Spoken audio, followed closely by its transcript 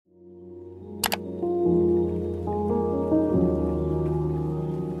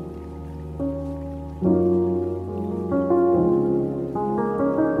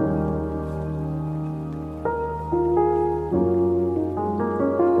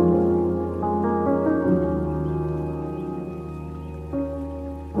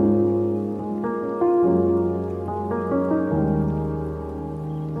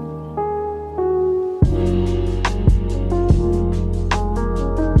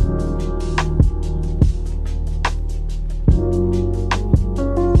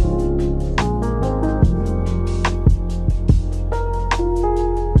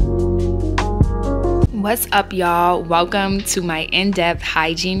What's up, y'all? Welcome to my in-depth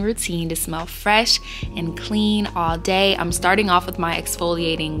hygiene routine to smell fresh and clean all day. I'm starting off with my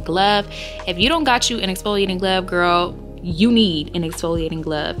exfoliating glove. If you don't got you an exfoliating glove, girl, you need an exfoliating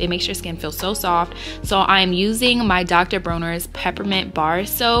glove. It makes your skin feel so soft. So I'm using my Dr. Bronner's peppermint bar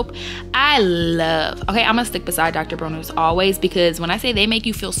soap. I'm gonna stick beside Dr. Bronner's always, because when I say they make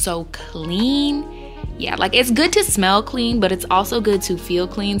you feel so clean, yeah, like it's good to smell clean, but it's also good to feel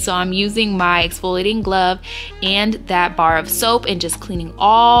clean. So I'm using my exfoliating glove and that bar of soap and just cleaning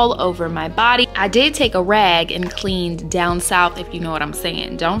all over my body. I did take a rag and cleaned down south, if you know what I'm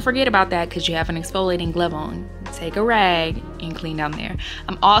saying. Don't forget about that because you have an exfoliating glove on. Take a rag and clean down there.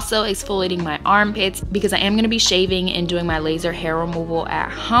 I'm also exfoliating my armpits because I am going to be shaving and doing my laser hair removal at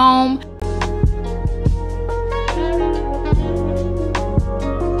home.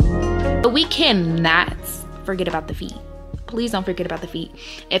 But we cannot forget about the feet. Please don't forget about the feet.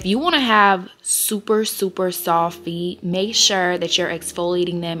 If you want to have super soft feet, make sure that you're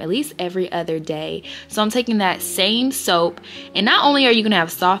exfoliating them at least every other day. So I'm taking that same soap, and not only are you going to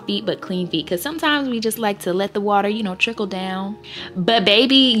have soft feet but clean feet, because sometimes we just like to let the water, you know, trickle down. But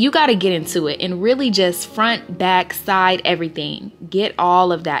baby, you got to get into it and really just front, back, side, everything. Get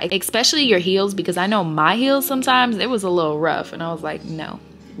all of that, especially your heels, because I know my heels sometimes it was a little rough and I was like, no,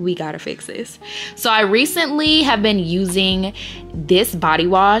 we gotta fix this. So I recently have been using this body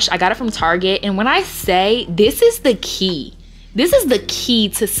wash. I got it from Target, and when I say this is the key, this is the key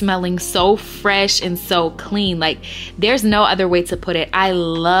to smelling so fresh and so clean. Like, there's no other way to put it. I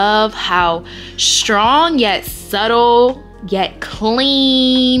love how strong yet subtle yet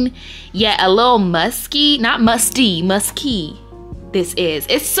clean yet a little musky, not musty, musky this is.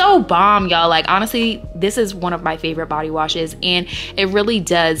 It's so bomb, y'all. Like, honestly, this is one of my favorite body washes, and it really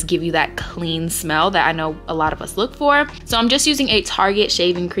does give you that clean smell that I know a lot of us look for. So I'm just using a Target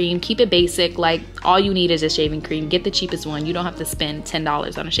shaving cream. Keep it basic. Like, all you need is a shaving cream. Get the cheapest one. You don't have to spend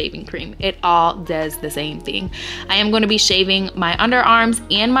 $10 on a shaving cream. It all does the same thing. I am going to be shaving my underarms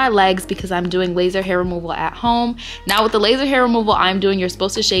and my legs because I'm doing laser hair removal at home. Now with the laser hair removal I'm doing, you're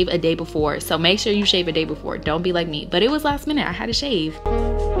supposed to shave a day before. So make sure you shave a day before. Don't be like me. But it was last minute. I had to shave.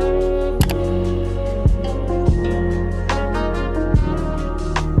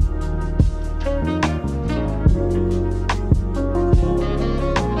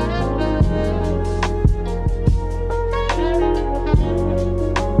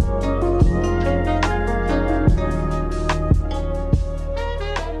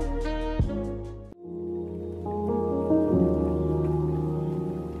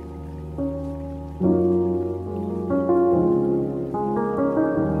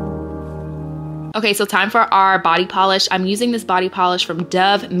 Okay, so time for our body polish. I'm using this body polish from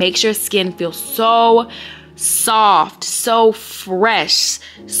Dove. Makes your skin feel so soft, so fresh,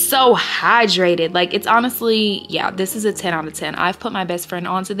 so hydrated. Like, it's honestly, yeah, this is a 10 out of 10. I've put my best friend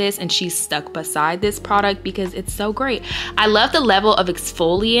onto this and she's stuck beside this product because it's so great. I love the level of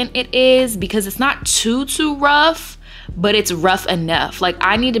exfoliant it is because it's not too rough, but it's rough enough. Like,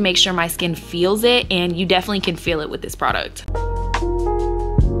 I need to make sure my skin feels it, and you definitely can feel it with this product.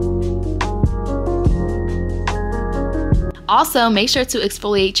 Also, make sure to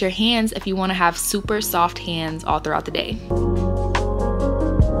exfoliate your hands if you want to have super soft hands all throughout the day.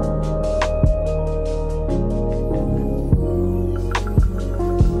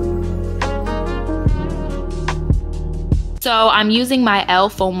 So I'm using my Elle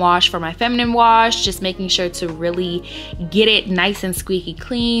foam wash for my feminine wash, just making sure to really get it nice and squeaky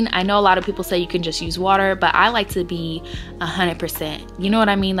clean. I know a lot of people say you can just use water, but I like to be 100%. You know what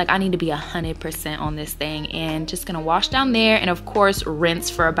I mean? Like, I need to be 100% on this thing, and just gonna wash down there and of course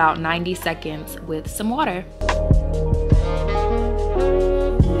rinse for about 90 seconds with some water.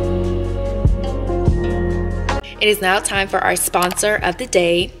 It is now time for our sponsor of the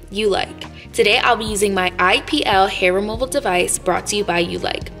day, ULIKE. Today I'll be using my IPL hair removal device, brought to you by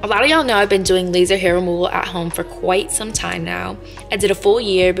ULIKE. A lot of y'all know I've been doing laser hair removal at home for quite some time now. I did a full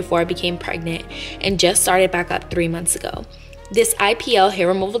year before I became pregnant and just started back up 3 months ago. This IPL hair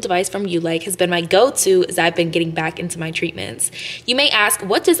removal device from ULIKE has been my go-to as I've been getting back into my treatments. You may ask,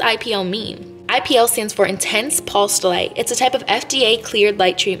 what does IPL mean? IPL stands for Intense Pulsed Light. It's a type of FDA-cleared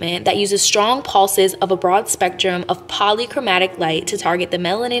light treatment that uses strong pulses of a broad spectrum of polychromatic light to target the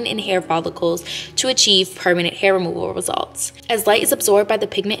melanin in hair follicles to achieve permanent hair removal results. As light is absorbed by the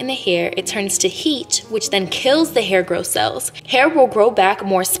pigment in the hair, it turns to heat, which then kills the hair growth cells. Hair will grow back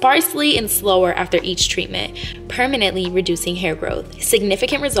more sparsely and slower after each treatment, permanently reducing hair growth.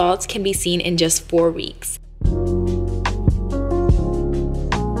 Significant results can be seen in just 4 weeks.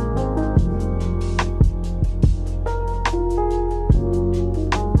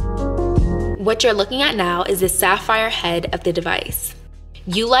 What you're looking at now is the sapphire head of the device.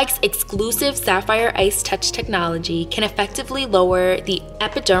 ULIKE'S exclusive sapphire ice touch technology can effectively lower the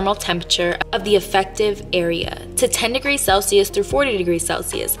epidermal temperature of the affected area to 10 degrees Celsius through 40 degrees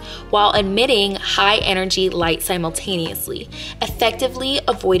Celsius while emitting high energy light simultaneously, effectively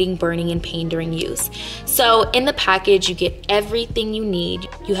avoiding burning and pain during use. So in the package, you get everything you need.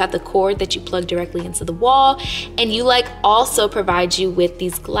 You have the cord that you plug directly into the wall, and ULIKE also provides you with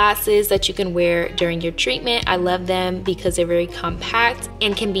these glasses that you can wear during your treatment. I love them because they're very compact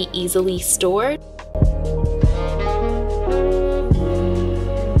and can be easily stored.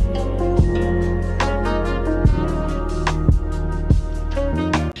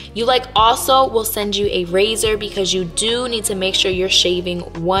 ULIKE also will send you a razor because you do need to make sure you're shaving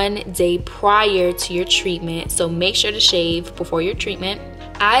 1 day prior to your treatment. So make sure to shave before your treatment.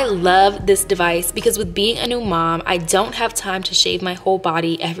 I love this device because with being a new mom, I don't have time to shave my whole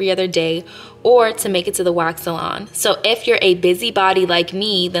body every other day or to make it to the wax salon. So if you're a busybody like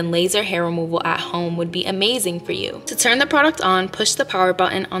me, then laser hair removal at home would be amazing for you. To turn the product on, push the power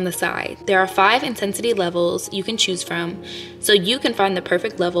button on the side. There are 5 intensity levels you can choose from, so you can find the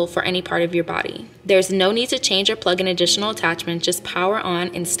perfect level for any part of your body. There's no need to change or plug in additional attachments, just power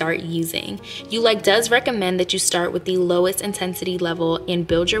on and start using. ULIKE does recommend that you start with the lowest intensity level and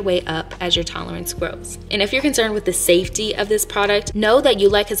build your way up as your tolerance grows. And if you're concerned with the safety of this product, know that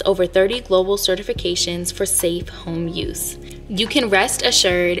ULIKE has over 30 global certifications for safe home use. You can rest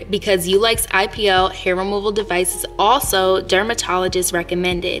assured because ULIKE'S IPL hair removal device is also dermatologist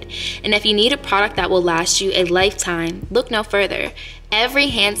recommended. And if you need a product that will last you a lifetime, look no further. Every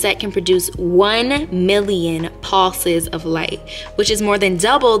handset can produce 1 million pulses of light, which is more than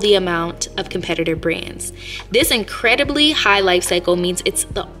double the amount of competitor brands. This incredibly high life cycle means it's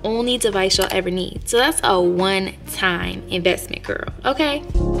the only device you'll ever need. So that's a one-time investment, girl, okay?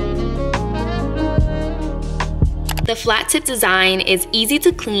 The flat tip design is easy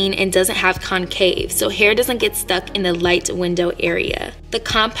to clean and doesn't have concave, so hair doesn't get stuck in the light window area. The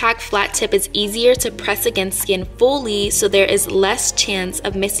compact flat tip is easier to press against skin fully, so there is less chance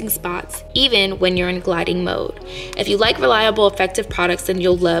of missing spots, even when you're in gliding mode. If you like reliable, effective products, then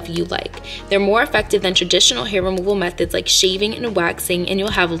you'll love ULIKE. They're more effective than traditional hair removal methods like shaving and waxing, and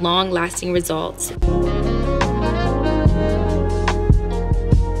you'll have long-lasting results.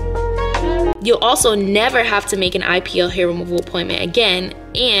 You'll also never have to make an IPL hair removal appointment again,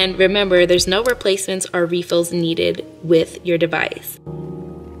 and remember, there's no replacements or refills needed with your device.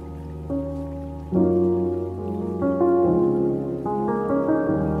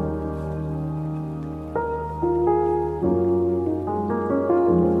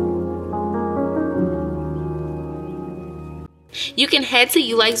 You can head to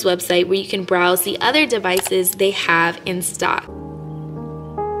ULIKE's website where you can browse the other devices they have in stock.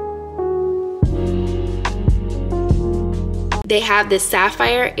 They have the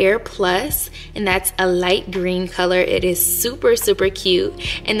Sapphire Air Plus, and that's a light green color. It is super, super cute.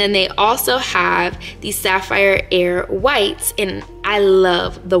 And then they also have the Sapphire Air White, and I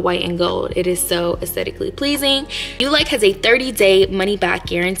love the white and gold. It is so aesthetically pleasing. ULIKE has a 30-day money-back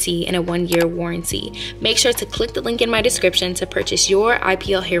guarantee and a 1-year warranty. Make sure to click the link in my description to purchase your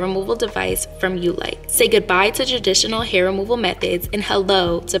IPL hair removal device from ULIKE. Say goodbye to traditional hair removal methods and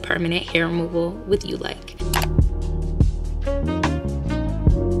hello to permanent hair removal with ULIKE.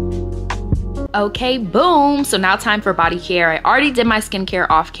 Okay, boom. So now time for body care. I already did my skincare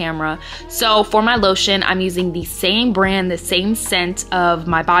off camera. So for my lotion, I'm using the same brand, the same scent of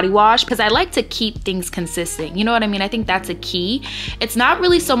my body wash because I like to keep things consistent. You know what I mean? I think that's a key. It's not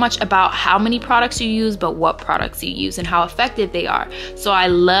really so much about how many products you use, but what products you use and how effective they are. So I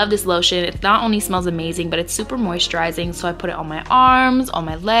love this lotion. It not only smells amazing, but it's super moisturizing. So I put it on my arms, on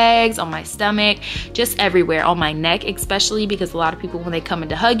my legs, on my stomach, just everywhere, on my neck especially, because a lot of people, when they come in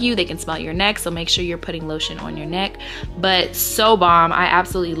to hug you, they can smell your neck. So make sure you're putting lotion on your neck. But so bomb. I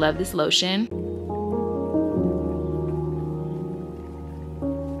absolutely love this lotion.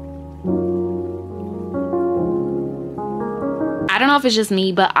 I don't know if it's just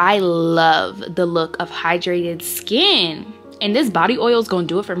me, but I love the look of hydrated skin. And this body oil is gonna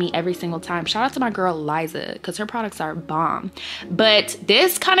do it for me every single time. Shout out to my girl Liza, because her products are bomb. But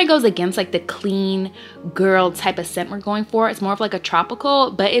this kind of goes against like the clean girl type of scent we're going for. It's more of like a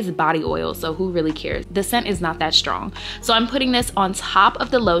tropical, but it's body oil, so who really cares? The scent is not that strong. So I'm putting this on top of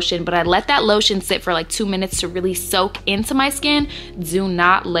the lotion, but I let that lotion sit for like 2 minutes to really soak into my skin. Do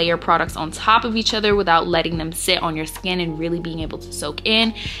not layer products on top of each other without letting them sit on your skin and really being able to soak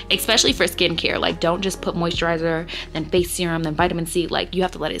in, especially for skincare. Like, don't just put moisturizer, then face serum, then vitamin C. Like, you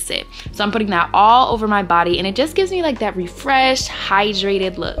have to let it sit. So I'm putting that all over my body, and it just gives me like that refreshed,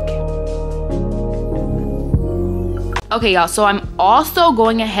 hydrated look. Okay, y'all, so I'm also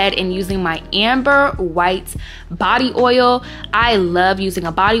going ahead and using my White body oil. I love using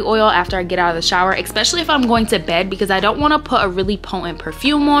a body oil after I get out of the shower, especially if I'm going to bed, because I don't want to put a really potent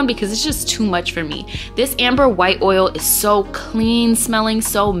perfume on because it's just too much for me. This White oil is so clean smelling,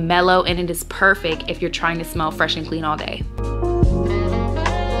 so mellow, and it is perfect if you're trying to smell fresh and clean all day.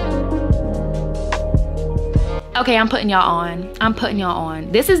 Okay, I'm putting y'all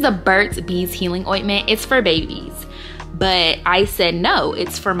on. This is the Burt's Bees Healing Ointment. It's for babies. But I said no,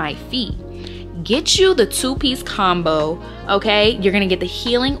 it's for my feet. Get you the 2-piece combo, okay? You're gonna get the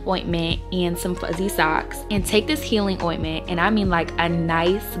healing ointment and some fuzzy socks, and take this healing ointment, and I mean like a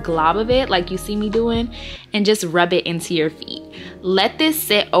nice glob of it, like you see me doing, and just rub it into your feet. Let this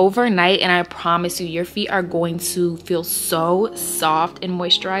sit overnight, and I promise you, your feet are going to feel so soft and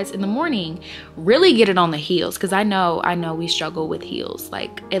moisturized in the morning. Really get it on the heels, because I know we struggle with heels.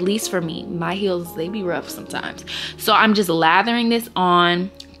 Like, at least for me, my heels, they be rough sometimes. So I'm just lathering this on,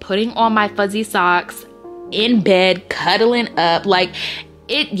 putting on my fuzzy socks, in bed, cuddling up. Like,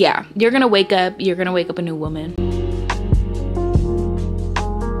 yeah, you're gonna wake up a new woman.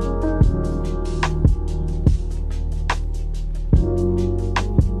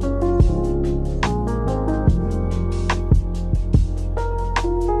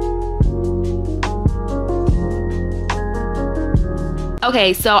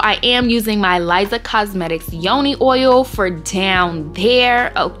 Okay, so I am using my Liza Cosmetics Yoni oil for down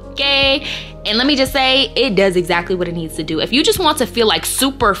there, okay? And let me just say, it does exactly what it needs to do. If you just want to feel like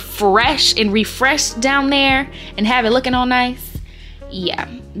super fresh and refreshed down there and have it looking all nice, yeah,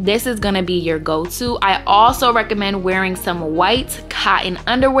 this is gonna be your go-to. I also recommend wearing some white cotton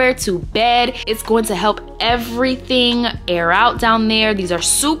underwear to bed. It's going to help everything air out down there. These are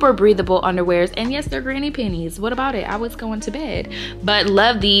super breathable underwears, and yes, they're granny panties. What about it? I was going to bed. But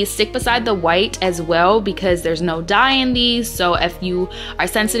love these. Stick beside the white as well, because there's no dye in these, so if you are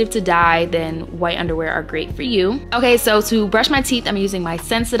sensitive to dye, then white underwear are great for you. Okay, so to brush my teeth, I'm using my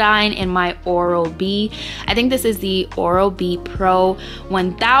Sensodyne and my Oral-B. I think this is the Oral-B Pro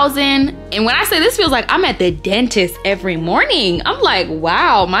 1000, and when I say this feels like I'm at the dentist every morning, I'm like,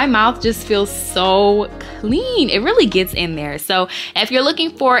 wow, my mouth just feels so clean. It really gets in there. So if you're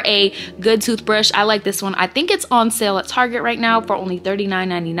looking for a good toothbrush, I like this one. I think it's on sale at Target right now for only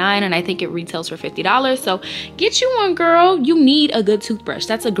 $39.99, and I think it retails for $50. So get you one, girl. You need a good toothbrush.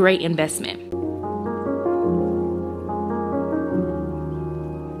 That's a great investment.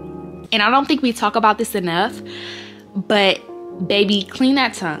 And I don't think we talk about this enough, but baby, clean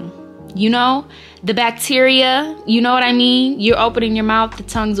that tongue. You know, the bacteria, you know what I mean? You're opening your mouth, the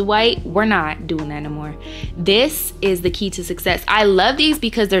tongue's white. We're not doing that no more. This is the key to success. I love these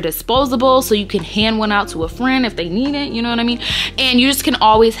because they're disposable, so you can hand one out to a friend if they need it, you know what I mean? And you just can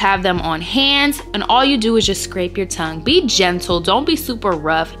always have them on hand, and all you do is just scrape your tongue. Be gentle, don't be super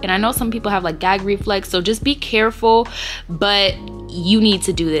rough. And I know some people have like gag reflex, so just be careful, but you need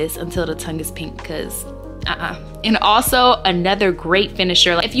to do this until the tongue is pink, because And also another great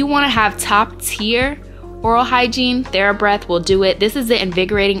finisher, if you want to have top tier oral hygiene, TheraBreath will do it. This is the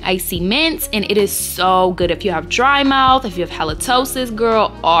Invigorating Icy Mint, and it is so good if you have dry mouth, if you have halitosis,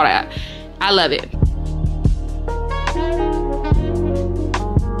 girl, all that. I love it.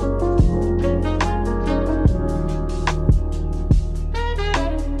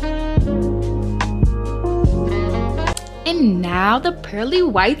 And now the pearly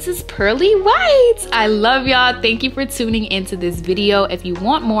whites is pearly whites. I love y'all. Thank you for tuning into this video. If you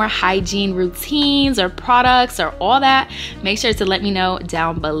want more hygiene routines or products or all that, make sure to let me know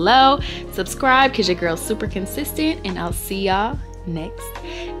down below. Subscribe, because your girl's super consistent, and I'll see y'all next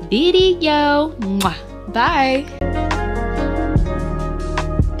video. Mwah. Bye.